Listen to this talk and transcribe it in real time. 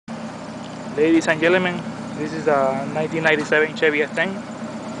Ladies and gentlemen, this is a 1997 Chevy S10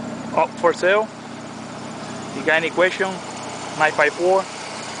 up for sale. If you got any question,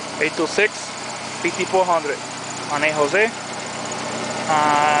 954-826-5400. My name is Jose.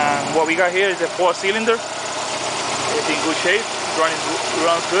 And what we got here is a 4-cylinder. It's in good shape,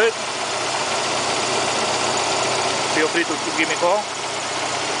 runs good. Feel free to give me a call.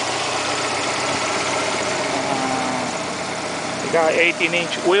 We got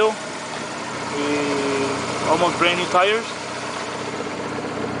 18-inch wheel. Almost brand new tires.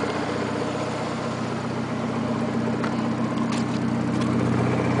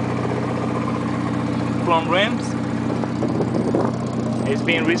 Chrome rims. It's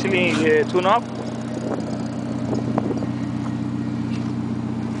been recently tuned up.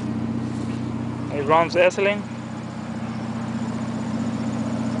 It runs excellent.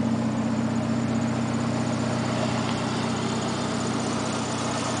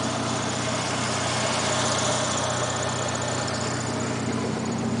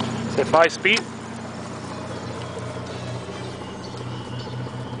 It's a 5-speed.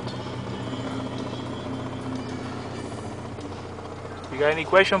 If you got any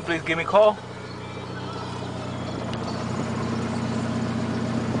question, please give me a call.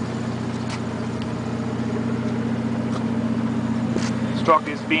 This truck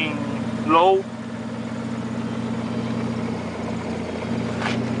is being low.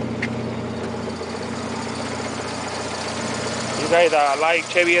 You guys like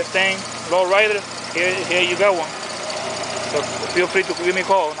Chevy S10 low rider, here you got one. So feel free to give me a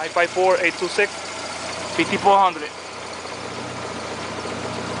call, 954-826-5400.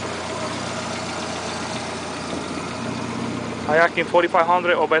 I asking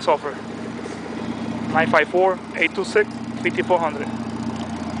 4500 or best offer. 954-826-5400.